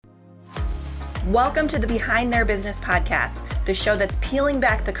Welcome to the Behind Their Business podcast, the show that's peeling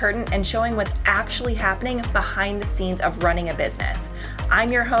back the curtain and showing what's actually happening behind the scenes of running a business.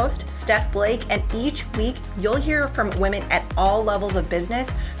 I'm your host, Steph Blake, and each week you'll hear from women at all levels of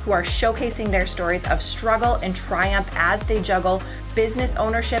business who are showcasing their stories of struggle and triumph as they juggle business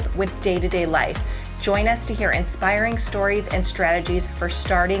ownership with day-to-day life. Join us to hear inspiring stories and strategies for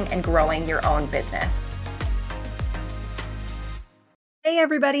starting and growing your own business. Hey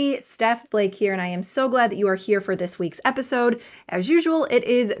everybody, Steph Blake here, and I am so glad that you are here for this week's episode. As usual, it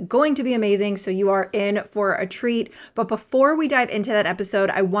is going to be amazing, so you are in for a treat. But before we dive into that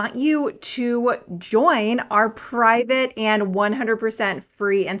episode, I want you to join our private and 100%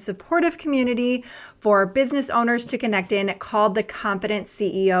 free and supportive community for business owners to connect in called the Confident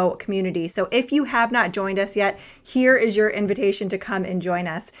CEO Community. So if you have not joined us yet, here is your invitation to come and join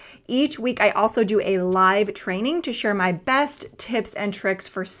us. Each week, I also do a live training to share my best tips and tricks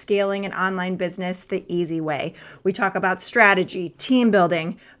for scaling an online business the easy way. We talk about strategy, team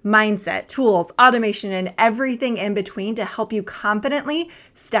building, mindset, tools, automation, and everything in between to help you confidently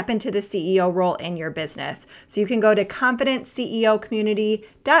step into the CEO role in your business. So you can go to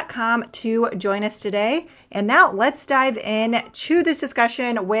confidentceocommunity.com to join us today. And now let's dive in to this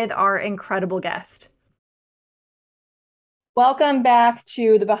discussion with our incredible guest. Welcome back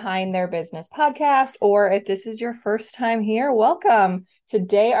to the Behind Their Business podcast, or if this is your first time here, welcome.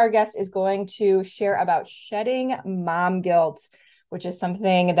 Today, our guest is going to share about shedding mom guilt, which is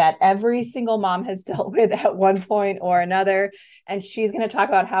something that every single mom has dealt with at one point or another. And she's going to talk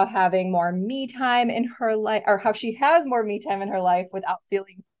about how having more me time in her life, or how she has more me time in her life without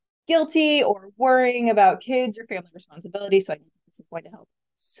feeling guilty or worrying about kids or family responsibility. So I think this is going to help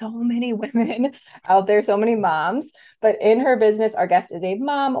so many women out there, so many moms. But in her business, our guest is a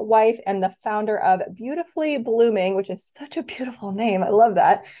mom, wife, and the founder of Beautifully Blooming, which is such a beautiful name. I love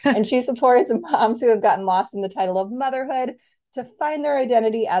that. And she supports moms who have gotten lost in the title of motherhood to find their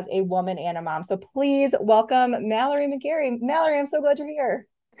identity as a woman and a mom. So please welcome Mallory McGarry. Mallory, I'm so glad you're here.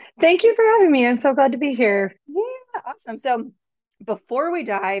 Thank you for having me. I'm so glad to be here. Yeah, awesome. So before we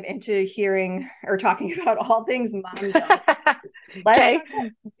dive into hearing or talking about all things mom, let's talk about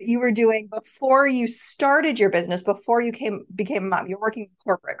what you were doing before you started your business, before you became a mom. You're working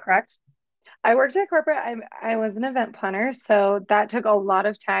corporate, correct? I worked at corporate. I was an event planner, so that took a lot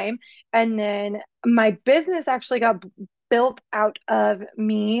of time. And then my business actually got built out of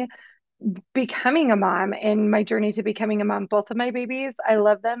me becoming a mom and my journey to becoming a mom. Both of my babies, I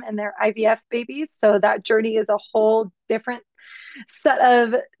love them, and they're IVF babies. So that journey is a whole different set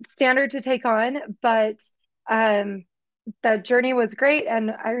of standard to take on. But um, that journey was great. And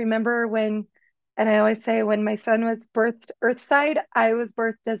I remember and I always say when my son was birthed earthside, I was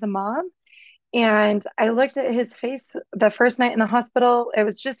birthed as a mom. And I looked at his face the first night in the hospital. It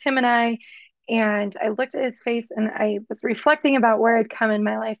was just him and I. And I looked at his face and I was reflecting about where I'd come in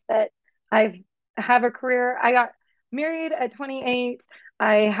my life, that I've have a career. I got married at 28.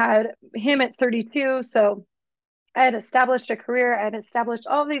 I had him at 32. So I had established a career. I had established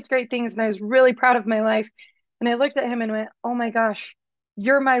all of these great things. And I was really proud of my life. And I looked at him and went, oh my gosh,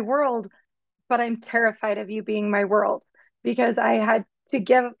 you're my world, but I'm terrified of you being my world, because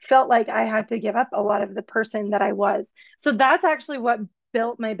felt like I had to give up a lot of the person that I was. So that's actually what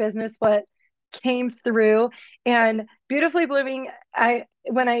built my business, what came through. And Beautifully Blooming,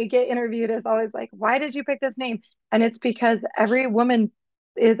 when I get interviewed, is always like, why did you pick this name? And it's because every woman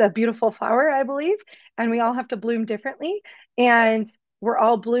is a beautiful flower, I believe, and we all have to bloom differently. And we're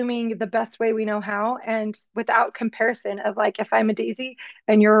all blooming the best way we know how, and without comparison of, like, if I'm a daisy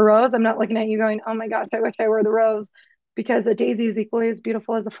and you're a rose, I'm not looking at you going, oh my gosh, I wish I were the rose, because a daisy is equally as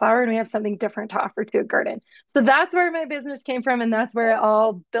beautiful as a flower, and we have something different to offer to a garden. So that's where my business came from, and that's where it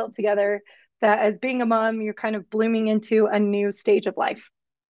all built together, that as being a mom, you're kind of blooming into a new stage of life.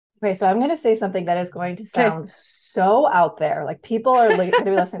 Okay, so I'm going to say something that is going to sound so out there. Like, people are going to be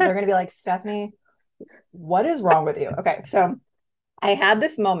listening. They're going to be like, Stephanie, what is wrong with you? Okay, so I had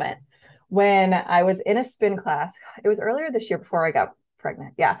this moment when I was in a spin class. It was earlier this year before I got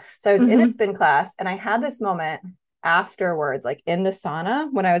pregnant. Yeah. So I was in a spin class, and I had this moment afterwards, like in the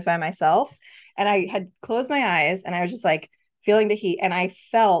sauna, when I was by myself, and I had closed my eyes and I was just like feeling the heat, and I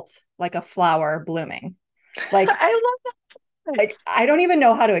felt like a flower blooming. Like, I love that. Like, I don't even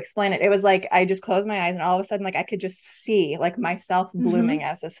know how to explain it. It was like I just closed my eyes, and all of a sudden, like, I could just see like myself blooming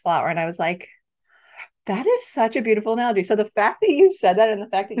as this flower. And I was like, that is such a beautiful analogy. So the fact that you said that, and the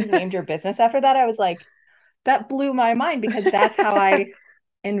fact that you named your business after that, I was like, that blew my mind, because that's how I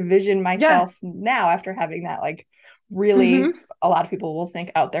envision myself now, after having that like really Hmm. a lot of people will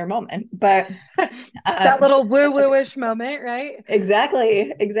think out their moment. But That little that's like woo-woo-ish moment, right?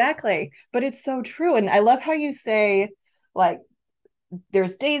 exactly, exactly. But it's so true. And I love how you say, like,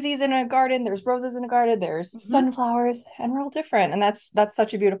 there's daisies in a garden, there's roses in a garden, there's Hmm. sunflowers, and we're all different. And that's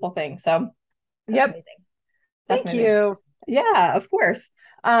such a beautiful thing. So that's Yep. amazing. That's Thank amazing. you. Yeah, of course.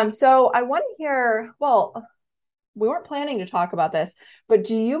 So I want to hear, well, we weren't planning to talk about this, but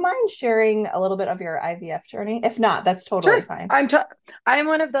do you mind sharing a little bit of your IVF journey? If not, that's totally Sure. fine. I'm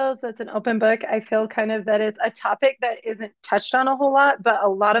one of those that's an open book. I feel kind of that it's a topic that isn't touched on a whole lot, but a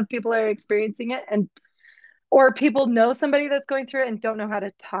lot of people are experiencing it, and or people know somebody that's going through it and don't know how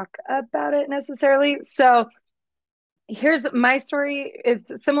to talk about it necessarily. So here's my story.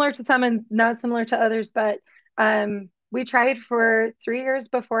 It's similar to some and not similar to others, but we tried for 3 years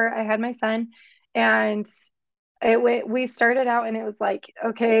before I had my son, and we started out and it was like,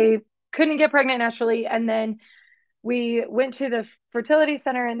 okay, couldn't get pregnant naturally, and then we went to the fertility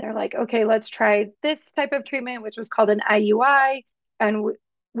center and they're like, okay, let's try this type of treatment, which was called an IUI. And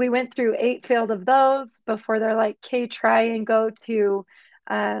we went through 8 failed of those before they're like, okay, try and go to,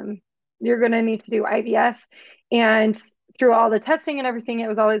 um, you're going to need to do IVF. And through all the testing and everything, it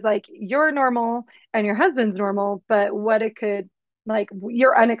was always like, you're normal and your husband's normal, but what it could, like,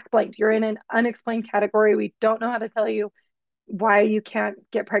 you're unexplained. You're in an unexplained category. We don't know how to tell you why you can't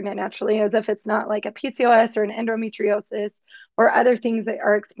get pregnant naturally, as if it's not like a PCOS or an endometriosis or other things that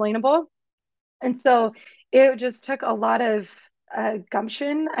are explainable. And so it just took a lot of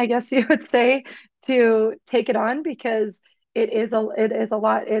gumption, I guess you would say, to take it on because it is a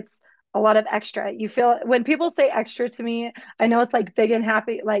lot. It's a lot of extra. You feel when people say extra to me, I know it's like big and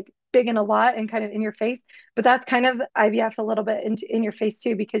happy, like big and a lot and kind of in your face, but that's kind of IVF a little bit in your face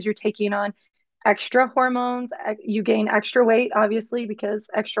too because you're taking on extra hormones. You gain extra weight, obviously, because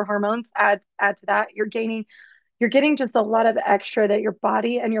extra hormones add to that. You're getting just a lot of extra that your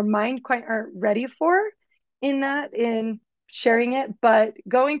body and your mind quite aren't ready for in sharing it. But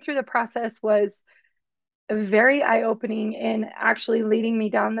going through the process was very eye-opening in actually leading me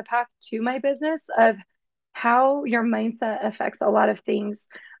down the path to my business of how your mindset affects a lot of things.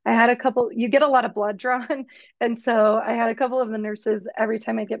 I had a couple, you get a lot of blood drawn. And so I had a couple of the nurses every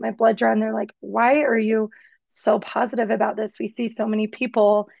time I get my blood drawn, they're like, why are you so positive about this? We see so many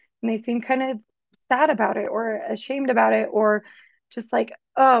people and they seem kind of sad about it or ashamed about it or just like,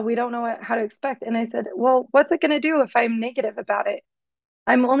 oh, we don't know how to expect. And I said, well, what's it going to do if I'm negative about it?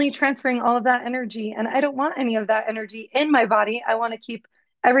 I'm only transferring all of that energy, and I don't want any of that energy in my body. I want to keep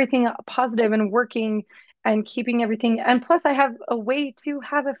everything positive and working and keeping everything. And plus, I have a way to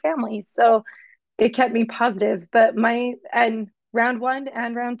have a family. So it kept me positive. But and round one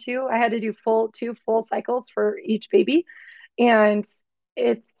and round two, I had to do two full cycles for each baby. And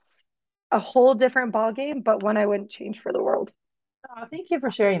it's a whole different ball game, but one I wouldn't change for the world. Oh, thank you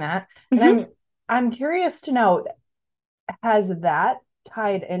for sharing that. And Mm-hmm. I'm curious to know, has that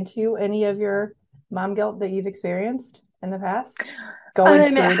tied into any of your mom guilt that you've experienced in the past? Going It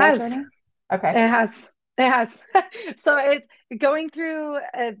through that has. journey? Okay. It has. It has. So it's going through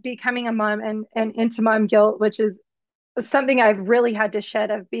becoming a mom and into mom guilt, which is something I've really had to shed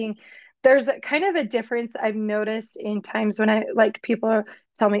of being. There's a kind of a difference I've noticed in times when I like people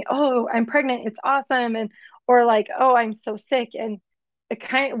tell me, "Oh, I'm pregnant. It's awesome," and or like, "Oh, I'm so sick." And it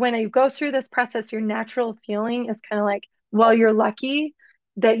kind of, when you go through this process, your natural feeling is kind of like, "Well, you're lucky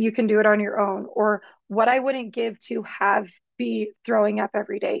that you can do it on your own," or what I wouldn't give to have be throwing up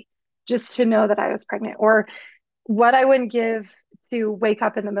every day just to know that I was pregnant, or what I wouldn't give to wake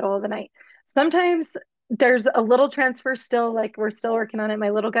up in the middle of the night. Sometimes there's a little transfer still, like we're still working on it. My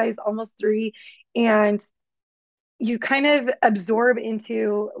little guy is almost 3, and you kind of absorb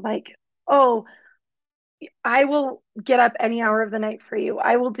into like, oh, I will get up any hour of the night for you.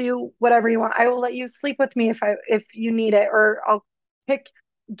 I will do whatever you want. I will let you sleep with me if you need it, or I'll pick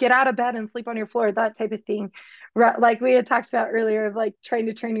get out of bed and sleep on your floor, that type of thing. Like we had talked about earlier of like trying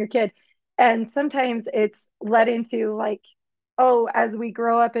to train your kid. And sometimes it's led into like, oh, as we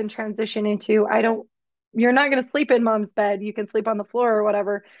grow up and transition into, you're not going to sleep in mom's bed. You can sleep on the floor or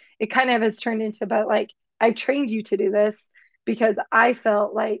whatever. It kind of has turned into, but like, I trained you to do this because I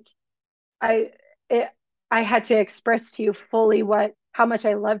felt like I it, I had to express to you fully what how much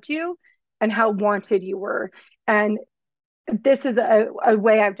I loved you and how wanted you were. And this is a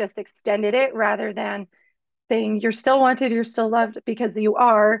way I've just extended it rather than saying you're still wanted, you're still loved because you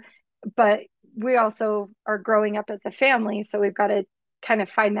are, but we also are growing up as a family, so we've got to kind of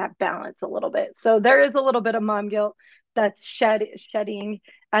find that balance a little bit. So there is a little bit of mom guilt that's shedding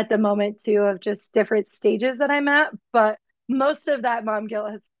at the moment too of just different stages that I'm at, but most of that mom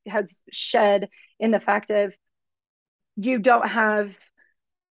guilt has shed in the fact of you don't have,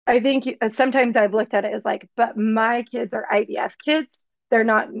 I think sometimes I've looked at it as like, but my kids are IVF kids. They're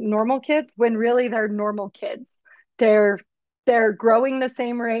not normal kids when really they're normal kids. They're they're growing the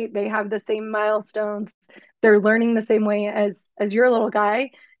same rate. They have the same milestones. They're learning the same way as your little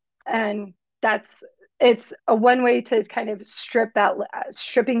guy. And that's it's a one way to kind of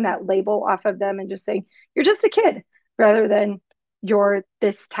stripping that label off of them and just saying you're just a kid rather than you're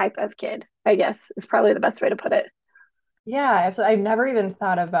this type of kid, I guess is probably the best way to put it. Yeah, absolutely. I've never even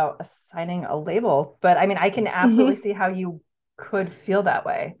thought about assigning a label, but I mean, I can absolutely Hmm. see how you could feel that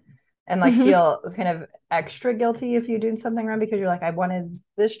way and like Hmm. feel kind of extra guilty if you're doing something wrong because you're like, I wanted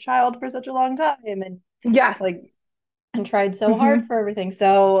this child for such a long time and Yeah. like and tried so hard Hmm. for everything.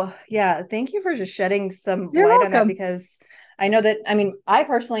 So yeah, thank you for just shedding some You're light on that welcome. because I know that I mean, I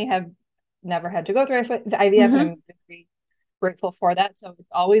personally have never had to go through the IVF and Hmm. I'm very grateful for that. So it's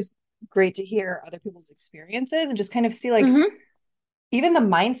always great to hear other people's experiences and just kind of see like Hmm. even the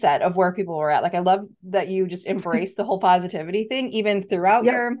mindset of where people were at. Like I love that you just embrace the whole positivity thing, even throughout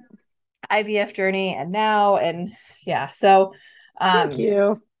Yep. your IVF journey and now. And yeah, so Thank um,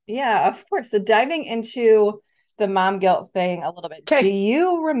 you. yeah, of course. So diving into the mom guilt thing a little bit, do Okay.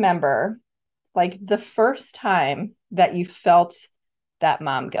 you remember like the first time that you felt that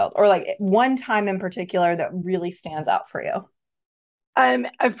mom guilt or like one time in particular that really stands out for you?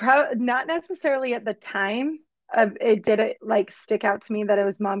 I've probably not necessarily at the time. It didn't like stick out to me that it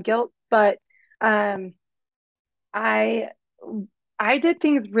was mom guilt, but um, I I did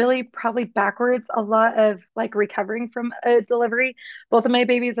things really probably backwards. A lot of like recovering from a delivery. Both of my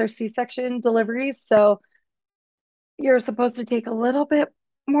babies are C-section deliveries, so you're supposed to take a little bit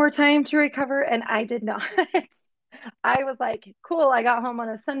more time to recover, and I did not. I was like, cool. I got home on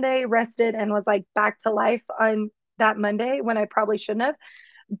a Sunday, rested, and was like back to life on that Monday when I probably shouldn't have.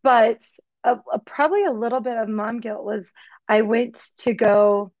 But probably a little bit of mom guilt was I went to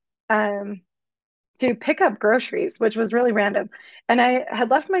go um, to pick up groceries, which was really random. And I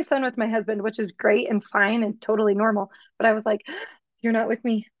had left my son with my husband, which is great and fine and totally normal. But I was like, you're not with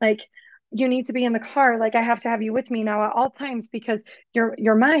me. Like, you need to be in the car. Like, I have to have you with me now at all times because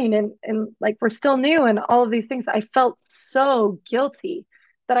you're mine and like we're still new and all of these things. I felt so guilty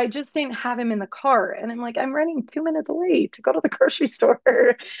that I just didn't have him in the car. And I'm like, I'm running 2 minutes away to go to the grocery store.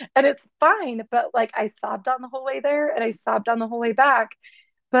 And it's fine. But like I sobbed on the whole way there and I sobbed on the whole way back.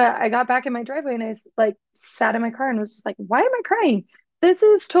 But I got back in my driveway and I like sat in my car and was just like, why am I crying? This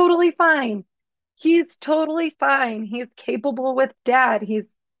is totally fine. He's totally fine. He's capable with dad.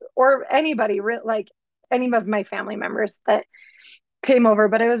 He's or anybody like any of my family members that came over,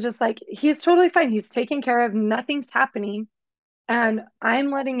 but it was just like he's totally fine. He's taken care of. Nothing's happening. And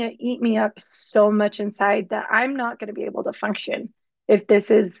I'm letting it eat me up so much inside that I'm not going to be able to function if this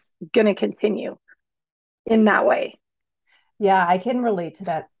is going to continue in that way. Yeah, I can relate to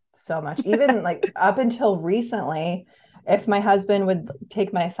that so much. Even like up until recently, if my husband would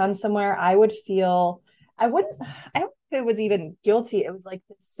take my son somewhere, I would feel, I wouldn't, I don't think it was even guilty. It was like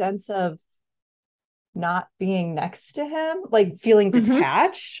this sense of not being next to him, like feeling Mm-hmm.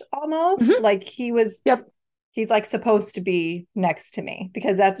 detached almost. Mm-hmm. Like Yep. he's like supposed to be next to me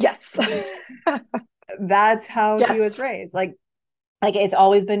because Yes. that's how he was Yes. raised. Like it's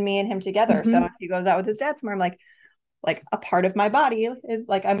always been me and him together. So Mm-hmm. if he goes out with his dad somewhere, I'm like a part of my body is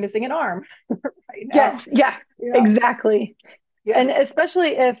like I'm missing an arm right now. Yes. Yeah. Yeah. Exactly. Yeah. And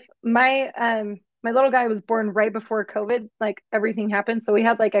especially if my little guy was born right before COVID, like everything happened. So we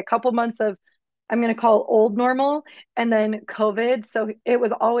had like a couple months of I'm going to call old normal and then COVID. So it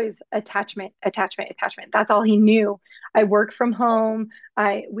was always attachment, attachment, attachment. That's all he knew. I work from home.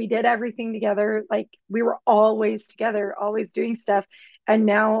 We did everything together. Like we were always together, always doing stuff. And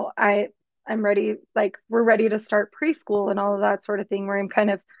now I'm ready, like we're ready to start preschool and all of that sort of thing where I'm kind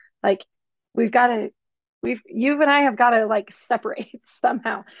of like we've got to you and I have got to like separate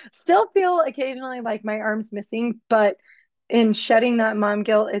somehow. Still feel occasionally like my arm's missing, but in shedding that mom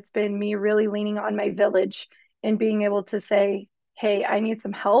guilt, it's been me really leaning on my village and being able to say, hey, I need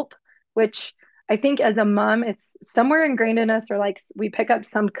some help, which I think as a mom, it's somewhere ingrained in us, or like we pick up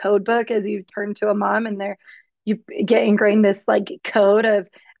some code book as you turn to a mom and there you get ingrained this like code of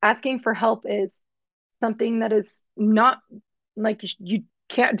asking for help is something that is not like you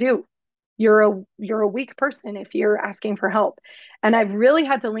can't do. You're a weak person if you're asking for help. And I've really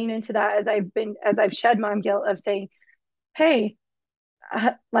had to lean into that as I've shed mom guilt of saying, hey,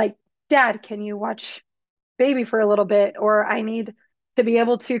 like dad, can you watch baby for a little bit? Or I need to be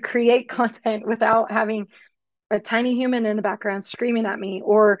able to create content without having a tiny human in the background screaming at me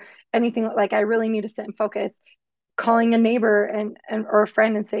or anything like I really need to sit and focus. calling a neighbor and or a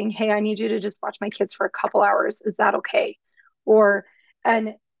friend and saying, "Hey, I need you to just watch my kids for a couple hours. Is that okay?" Or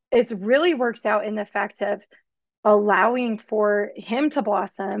and it's really worked out in the fact of allowing for him to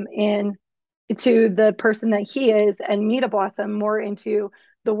blossom into the person that he is, and me to blossom more into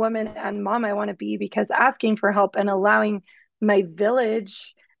the woman and mom I want to be, because asking for help and allowing my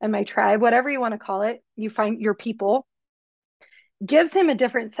village and my tribe, whatever you want to call it, you find your people, gives him a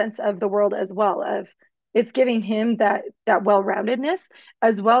different sense of the world as well. Of it's giving him that well-roundedness,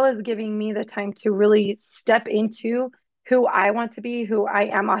 as well as giving me the time to really step into who I want to be, who I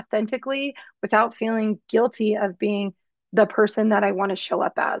am authentically, without feeling guilty of being the person that I want to show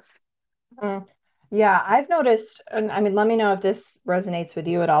up as. Mm. Yeah, I've noticed, and I mean, let me know if this resonates with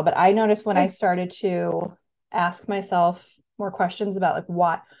you at all, but I noticed when I Okay. started to ask myself more questions about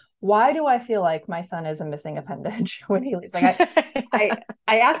like why do I feel like my son is a missing appendage when he leaves? Like I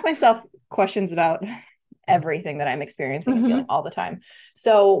ask myself questions about everything that I'm experiencing and feeling Hmm. all the time.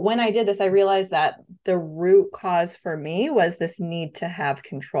 So when I did this, I realized that the root cause for me was this need to have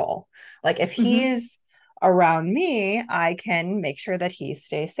control. Like if Hmm. he's around me, I can make sure that he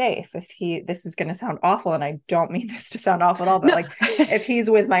stays safe. If he, this is going to sound awful, and I don't mean this to sound awful at all, but No. like if he's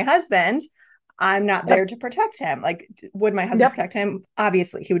with my husband, I'm not there Yep. to protect him. Like, would my husband Yep. protect him?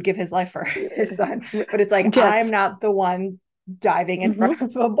 Obviously, he would give his life for his son, but it's like I'm Yes. not the one diving in Hmm. front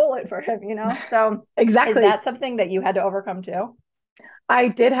of a bullet for him, you know? So, is Exactly. that something that you had to overcome too? I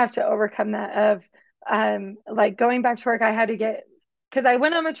did have to overcome that of like going back to work. I had to get, because I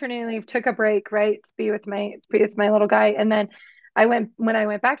went on maternity leave, took a break, right, to be with my little guy. And then when I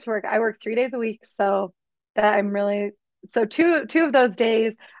went back to work, I worked 3 days a week. So that I'm really, so two of those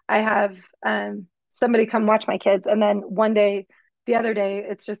days I have somebody come watch my kids. And then one day, the other day,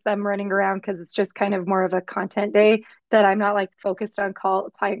 it's just them running around, because it's just kind of more of a content day that I'm not like focused on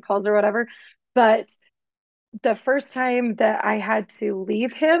client calls or whatever. But the first time that I had to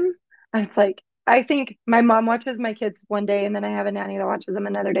leave him, I was like, I think my mom watches my kids one day, and then I have a nanny that watches them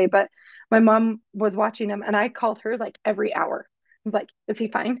another day. But my mom was watching them, and I called her like every hour. I was like, "Is he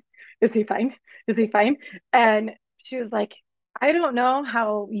fine? Is he fine? Is he fine?" And she was like, "I don't know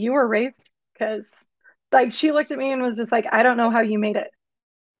how you were raised, because like she looked at me and was just like, I don't know how you made it,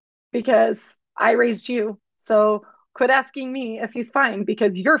 because I raised you. So quit asking me if he's fine,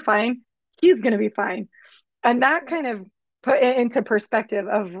 because you're fine. He's going to be fine." And that kind of put it into perspective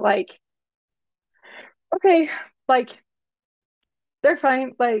of like, okay, like they're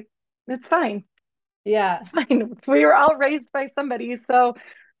fine, like it's fine, Yeah. it's fine. We were all raised by somebody, so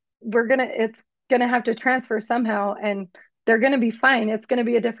it's gonna have to transfer somehow, and they're gonna be fine. It's gonna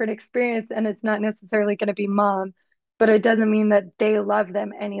be a different experience, and it's not necessarily gonna be mom, but it doesn't mean that they love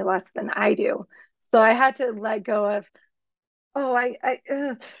them any less than I do. So I had to let go of, oh,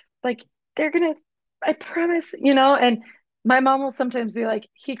 like they're gonna, I promise, and my mom will sometimes be like,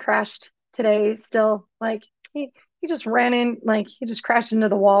 he crashed today still, like he just ran in, like he just crashed into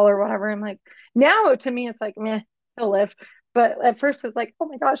the wall or whatever. I'm like, now to me, it's like, meh, he'll live. But at first it's like, oh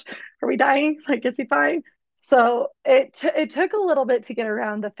my gosh, are we dying? Like, is he fine? So it took a little bit to get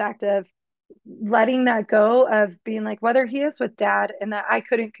around the fact of letting that go, of being like, whether he is with dad and that I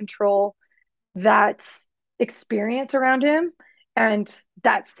couldn't control that experience around him and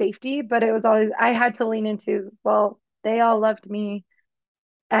that safety, but it was always, I had to lean into, well, they all loved me,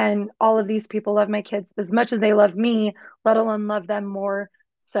 and all of these people love my kids as much as they love me, let alone love them more.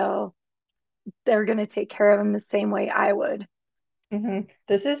 So they're going to take care of them the same way I would.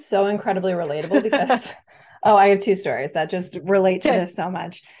 This is so incredibly relatable because, oh, I have two stories that just relate to Okay. this so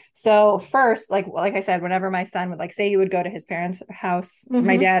much. So first, like I said, whenever my son would like say he would go to his parents' house, Mm-hmm.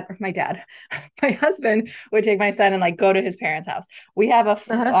 my husband would take my son and like go to his parents' house. We have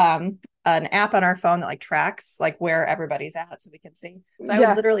Uh-huh. an app on our phone that like tracks like where everybody's at so we can see. So I would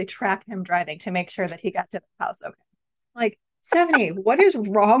Yeah. literally track him driving to make sure that he got to the house. Okay. Like, Stephanie, what is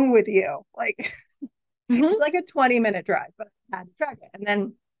wrong with you? Like it's Mm-hmm. like a 20-minute drive, but I had to track it. And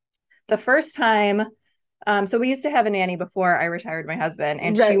then the first time, so we used to have a nanny before I retired my husband,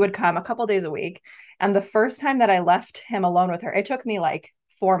 and she Right. would come a couple days a week. And the first time that I left him alone with her, it took me like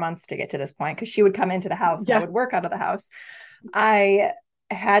 4 months to get to this point because she would come into the house and I Yeah. would work out of the house. I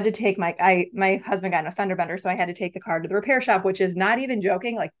had to take my husband got an fender bender, so I had to take the car to the repair shop, which is not even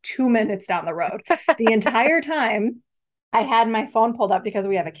joking, like 2 minutes down the road. The entire time I had my phone pulled up because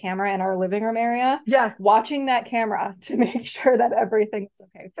we have a camera in our living room area, Yeah. watching that camera to make sure that everything was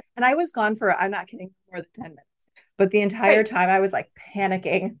okay. And I was gone for, I'm not kidding, more than 10 minutes. But the entire Right. time I was like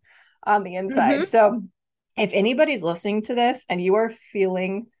panicking on the inside. Mm-hmm. So if anybody's listening to this and you are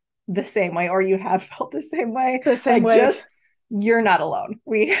feeling the same way or you have felt the same way, The same like way. just you're not alone.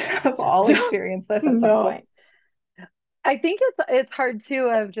 We have all experienced this at some No. point. I think it's hard too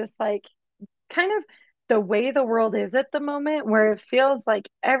of just like kind of the way the world is at the moment, where it feels like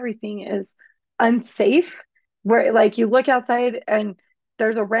everything is unsafe, where like you look outside and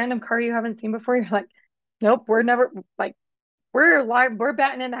there's a random car you haven't seen before, you're like, nope, we're never like we're live, we're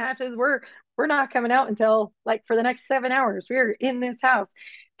batting in the hatches, we're not coming out until like for the next 7 hours. We're in this house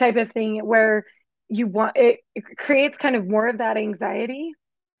type of thing where it creates kind of more of that anxiety.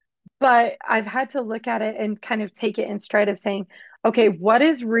 But I've had to look at it and kind of take it in stride of saying, okay, what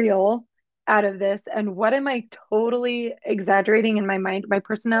is real out of this? And what am I totally exaggerating in my mind? My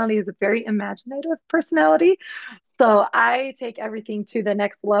personality is a very imaginative personality. So I take everything to the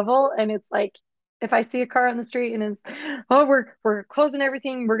next level. And it's like, if I see a car on the street and it's, oh, we're closing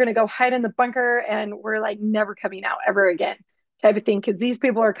everything, we're gonna go hide in the bunker and we're like never coming out ever again, type of thing. Because these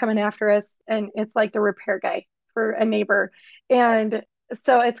people are coming after us, and it's like the repair guy for a neighbor. And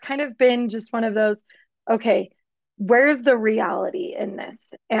so it's kind of been just one of those, okay, where's the reality in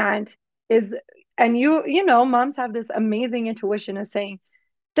this? Is and you know, moms have this amazing intuition of saying,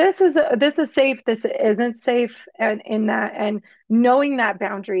 this is safe, this isn't safe, and in that, and knowing that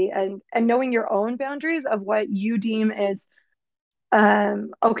boundary, and knowing your own boundaries of what you deem is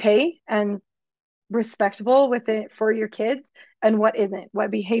okay and respectable with it for your kids, and what isn't,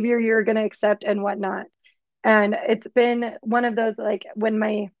 what behavior you're going to accept and what not. And it's been one of those, like when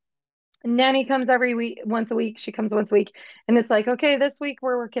my nanny comes every week, once a week, she comes once a week, and it's like, okay, this week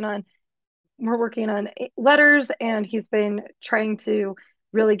we're working on letters, and he's been trying to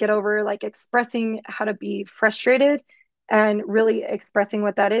really get over like expressing how to be frustrated and really expressing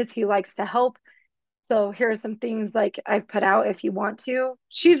what that is. He likes to help. So here are some things like I've put out if you want to.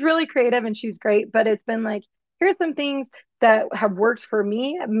 She's really creative and she's great, but it's been like, here's some things that have worked for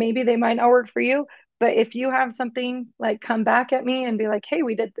me. Maybe they might not work for you, but if you have something, like come back at me and be like, hey,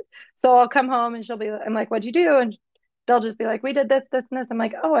 we did. So I'll come home and I'm like, what'd you do? And they'll just be like, we did this, this, and this. I'm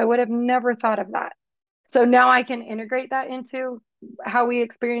like, oh, I would have never thought of that. So now I can integrate that into how we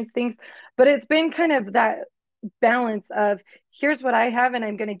experience things. But it's been kind of that balance of, here's what I have and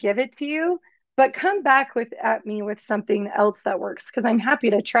I'm going to give it to you, but come back with at me with something else that works, because I'm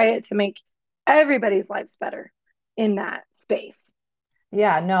happy to try it to make everybody's lives better in that space.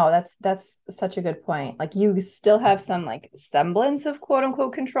 Yeah, no, that's such a good point. Like you still have some like semblance of quote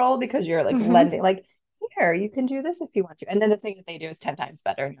unquote control because you're like Mm-hmm. lending, like here, you can do this if you want to. And then the thing that they do is 10 times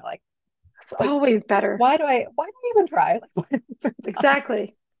better. And you're It's like, always better. why do I even try? Like, why do I even try?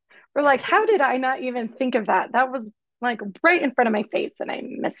 Exactly. We're like, how did I not even think of that? That was like right in front of my face and I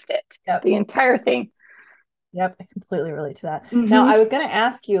missed it. Yep. The entire thing. Yep. I completely relate to that. Now, Mm-hmm. I was going to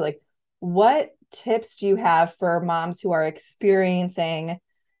ask you, like, what tips do you have for moms who are experiencing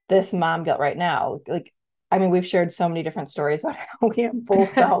this mom guilt right now? Like, I mean, we've shared so many different stories about how we have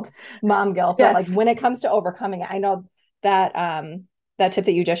both felt mom guilt, but like Yes. when it comes to overcoming it, I know that that tip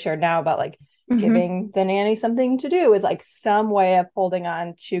that you just shared now about like Mm-hmm. giving the nanny something to do is like some way of holding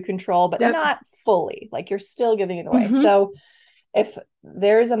on to control, but Yep. not fully. Like you're still giving it away. Mm-hmm. So if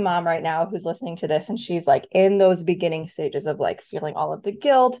there's a mom right now who's listening to this and she's like in those beginning stages of like feeling all of the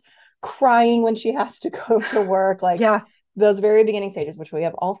guilt, crying when she has to go to work, like Yeah. those very beginning stages, which we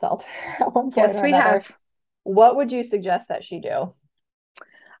have all felt at one point Yes, or we another, have. what would you suggest that she do?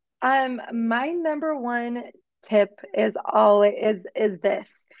 My number one tip is always is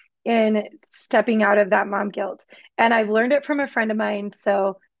this, in stepping out of that mom guilt. And I've learned it from a friend of mine,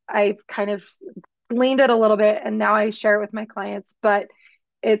 so I've kind of gleaned it a little bit and now I share it with my clients, but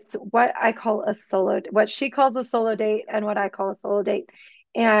it's what I call what she calls a solo date and what I call a solo date.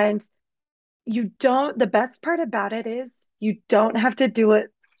 And the best part about it is you don't have to do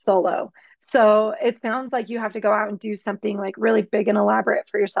it solo. So it sounds like you have to go out and do something like really big and elaborate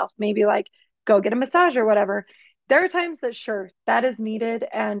for yourself, maybe like go get a massage or whatever. There are times that, sure, that is needed.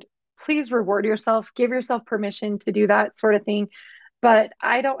 And please reward yourself, give yourself permission to do that sort of thing. But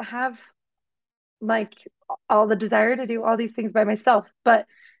I don't have like all the desire to do all these things by myself. But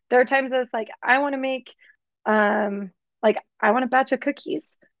there are times that it's like, um, I want a batch of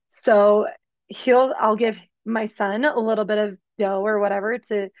cookies. So I'll give my son a little bit of dough or whatever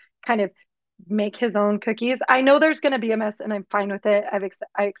to kind of make his own cookies. I know there's going to be a mess and I'm fine with it.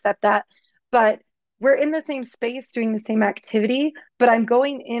 I accept that. But we're in the same space doing the same activity, but I'm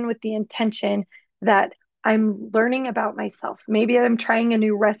going in with the intention that I'm learning about myself. Maybe I'm trying a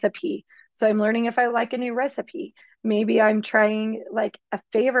new recipe. So I'm learning if I like a new recipe. Maybe I'm trying like a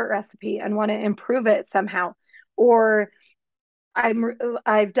favorite recipe and want to improve it somehow. Or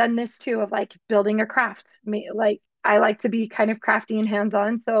I've done this too of like building a craft. Like I like to be kind of crafty and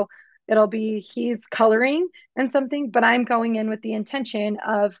hands-on. So it'll be he's coloring and something, but I'm going in with the intention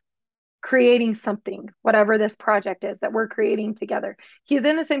of creating something, whatever this project is that we're creating together. He's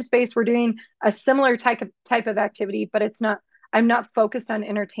in the same space. We're doing a similar type of activity, but I'm not focused on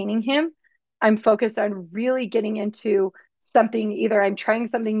entertaining him. I'm focused on really getting into something. Either I'm trying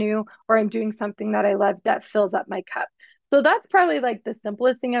something new or I'm doing something that I love that fills up my cup. So that's probably like the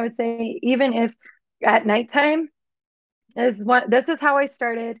simplest thing I would say. Even if at nighttime this is how I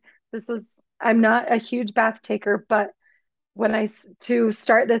started. I'm not a huge bath taker, but to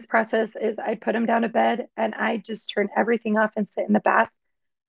start this process is I put him down to bed and I just turn everything off and sit in the bath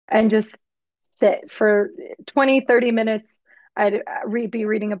and just sit for 20, 30 minutes. I'd be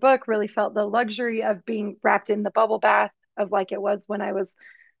reading a book, really felt the luxury of being wrapped in the bubble bath of like it was when I was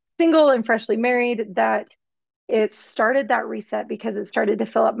single and freshly married, that it started that reset because it started to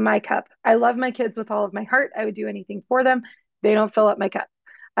fill up my cup. I love my kids with all of my heart. I would do anything for them. They don't fill up my cup.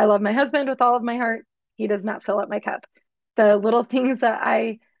 I love my husband with all of my heart. He does not fill up my cup. The little things that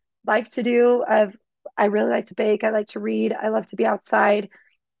I like to do of I really like to bake, I like to read, I love to be outside.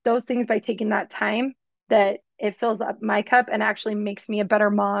 Those things, by taking that time, that it fills up my cup and actually makes me a better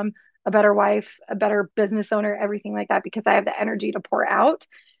mom, a better wife, a better business owner, everything like that, because I have the energy to pour out.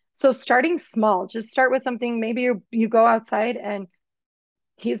 So starting small, just start with something. Maybe you go outside and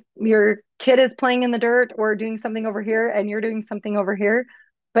your kid is playing in the dirt or doing something over here and you're doing something over here,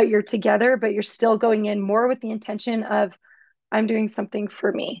 but you're together, but you're still going in more with the intention of I'm doing something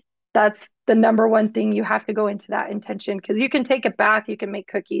for me. That's the number one thing. You have to go into that intention, because you can take a bath, you can make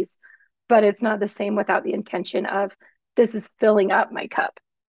cookies, but it's not the same without the intention of this is filling up my cup.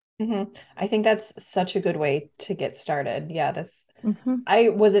 I think that's such a good way to get started. Yeah, that's Mm-hmm. I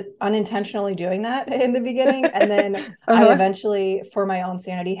was unintentionally doing that in the beginning. And then I Uh-huh. eventually, for my own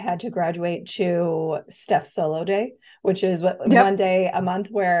sanity, had to graduate to Steph Solo Day, which is what Yep. 1 day a month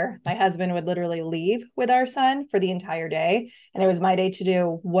where my husband would literally leave with our son for the entire day. And it was my day to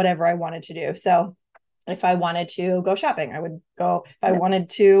do whatever I wanted to do. So if I wanted to go shopping, I would go. If I Yep. wanted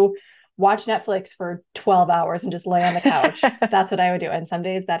to watch Netflix for 12 hours and just lay on the couch, that's what I would do. And some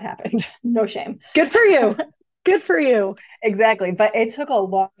days that happened. No shame. Good for you. Good for you. Exactly. But it took a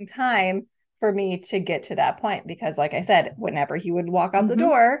long time for me to get to that point because, like I said, whenever he would walk out the Mm-hmm.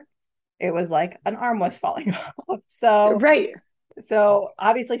 door, it was like an arm was falling off. Right. So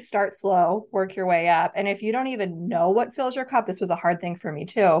obviously start slow, work your way up. And if you don't even know what fills your cup, this was a hard thing for me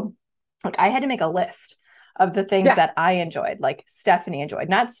too. Like I had to make a list of the things Yeah. that I enjoyed, like Stephanie enjoyed,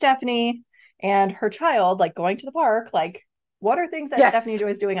 not Stephanie and her child, like going to the park. Like, what are things that Stephanie Yes.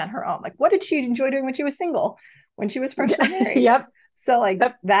 enjoys doing on her own? Like, what did she enjoy doing when she was single, when she was freshly married? Yep. So, like,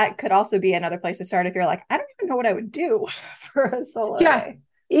 Yep. that could also be another place to start if you're like, I don't even know what I would do for a solo Yeah. day.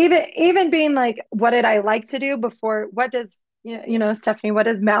 Even being like, what did I like to do before? What does Stephanie, what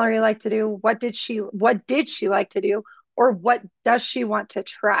does Mallory like to do? What did she like to do? Or what does she want to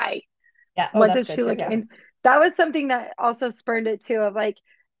try? Yeah. Oh, What that's does good she too. like? Yeah. And that was something that also spurned it too, of like,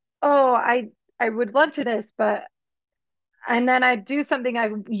 oh, I would love to this, but and then I do something I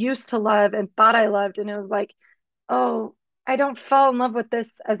used to love and thought I loved, and it was like, oh, I don't fall in love with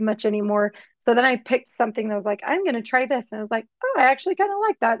this as much anymore. So then I picked something that was like, I'm going to try this. And I was like, oh, I actually kind of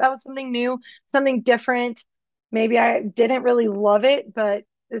like that. That was something new, something different. Maybe I didn't really love it, but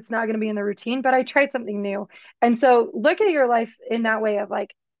it's not going to be in the routine, but I tried something new. And so look at your life in that way of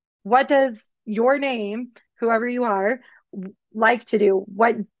like, what does your name, whoever you are, like to do?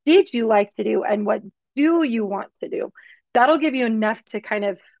 What did you like to do? And what do you want to do? That'll give you enough to kind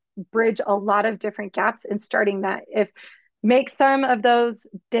of bridge a lot of different gaps in starting that. If make some of those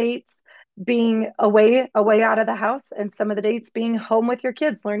dates being away out of the house, and some of the dates being home with your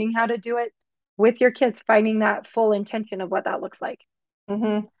kids, learning how to do it with your kids, finding that full intention of what that looks like.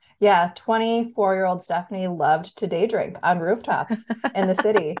 Mm-hmm. Yeah. 24-year-old Stephanie loved to day drink on rooftops in the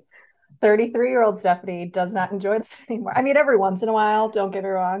city. 33-year-old Stephanie does not enjoy that anymore. I mean, every once in a while, don't get me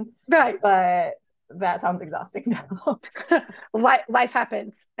wrong, Right. but that sounds exhausting now. Life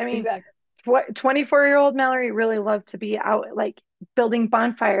happens. I mean, Exactly. 24-year-old Mallory really loved to be out like building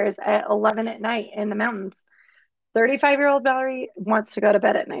bonfires at 11 at night in the mountains. 35-year-old Mallory wants to go to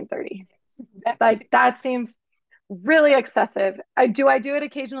bed at 9:30. Like Exactly. that seems really excessive. I do it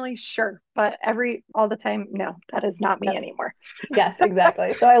occasionally, sure, but all the time, no, that is not me Yep. anymore. Yes,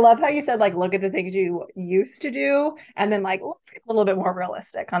 exactly. So I love how you said like look at the things you used to do and then like let's get a little bit more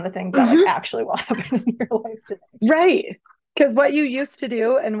realistic on the things that like Mhm. actually will happen in your life today. Right. Because what you used to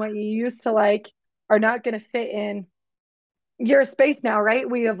do and what you used to like are not going to fit in your space now, right?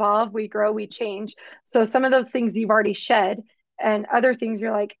 We evolve, we grow, we change. So some of those things you've already shed, and other things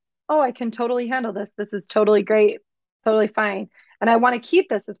you're like, oh, I can totally handle this. This is totally great, totally fine. And I want to keep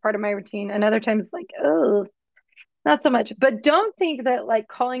this as part of my routine. And other times it's like, oh. not so much. But don't think that like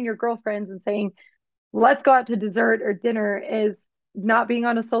calling your girlfriends and saying, let's go out to dessert or dinner is not being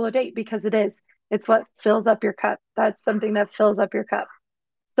on a solo date, because it is. It's what fills up your cup. That's something that fills up your cup.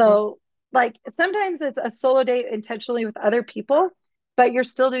 So, like, sometimes it's a solo date intentionally with other people, but you're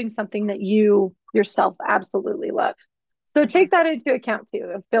still doing something that you yourself absolutely love. So, take that into account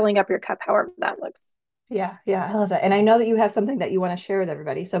too, of filling up your cup, however that looks. Yeah, yeah, I love that. And I know that you have something that you want to share with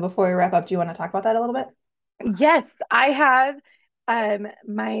everybody. So before we wrap up, do you want to talk about that a little bit? Yes, I have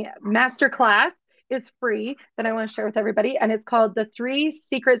my master class. It's free that I want to share with everybody, and it's called "The Three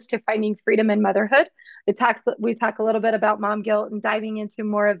Secrets to Finding Freedom in Motherhood." We talk a little bit about mom guilt and diving into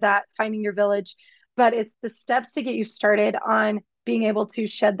more of that, finding your village, but it's the steps to get you started on being able to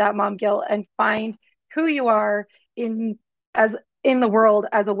shed that mom guilt and find who you are in as in the world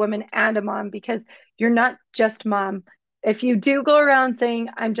as a woman and a mom, because you're not just mom. If you do go around saying,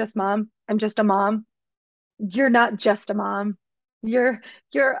 "I'm just mom, I'm just a mom," you're not just a mom. You're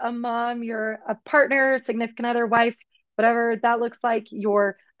a mom, you're a partner, significant other, wife, whatever that looks like.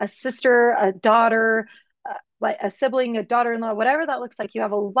 You're a sister, a daughter, like a sibling, a daughter-in-law, whatever that looks like. You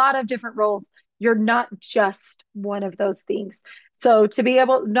have a lot of different roles. You're not just one of those things. So to be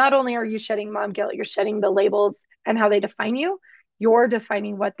able, not only are you shedding mom guilt, you're shedding the labels and how they define you. You're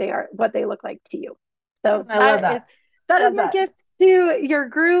defining what they are, what they look like to you. So I love that. that is Love my that. gift to your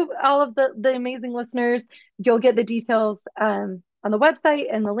group, all of the amazing listeners. You'll get the details on the website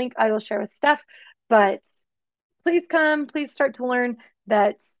and the link I will share with Steph. But please come, please start to learn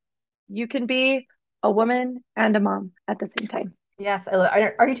that you can be a woman and a mom at the same time. Yes, I love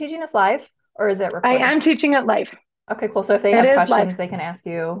it. Are you teaching this live or is it I recorded? am teaching it live. Okay, cool. So if they It have is questions, live. they can ask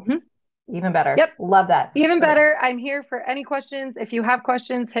you Mhm. even better. Yep. Love that. Even Okay. better, I'm here for any questions. If you have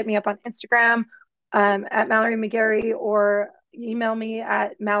questions, hit me up on Instagram at Mallory McGarry, or email me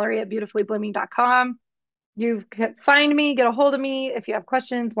at mallory@beautifully blooming.com. You can find me, get a hold of me if you have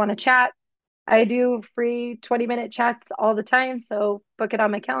questions, want to chat. I do free 20-minute chats all the time. So book it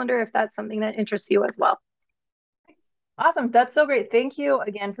on my calendar if that's something that interests you as well. Awesome. That's so great. Thank you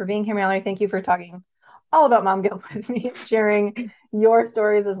again for being here, Mallory. Thank you for talking all about mom guilt with me, sharing your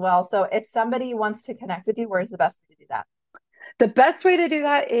stories as well. So if somebody wants to connect with you, where's the best way to do that? The best way to do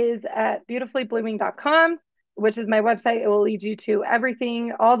that is at beautifullyblooming.com, which is my website. It will lead you to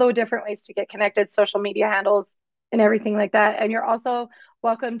everything, all the different ways to get connected, social media handles, and everything like that. And you're also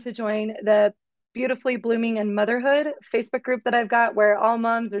welcome to join the Beautifully Blooming and Motherhood Facebook group that I've got, where all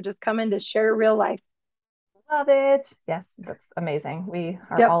moms are just coming to share real life. Love it. Yes, that's amazing. We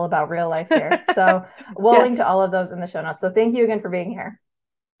are Yep. all about real life here. So we'll Yes. link to all of those in the show notes. So thank you again for being here.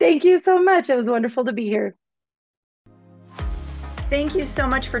 Thank you so much. It was wonderful to be here. Thank you so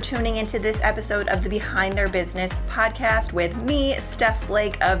much for tuning into this episode of the Behind Their Business podcast with me, Steph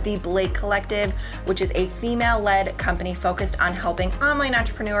Blake of the Blake Collective, which is a female-led company focused on helping online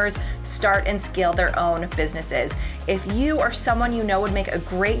entrepreneurs start and scale their own businesses. If you or someone you know would make a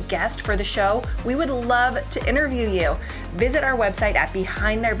great guest for the show, we would love to interview you. Visit our website at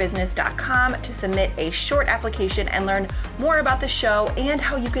behindtheirbusiness.com to submit a short application and learn more about the show and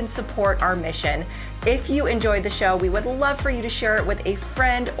how you can support our mission. If you enjoyed the show, we would love for you to share it with a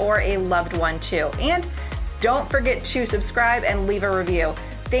friend or a loved one too. And don't forget to subscribe and leave a review.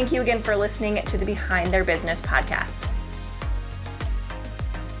 Thank you again for listening to the Behind Their Business podcast.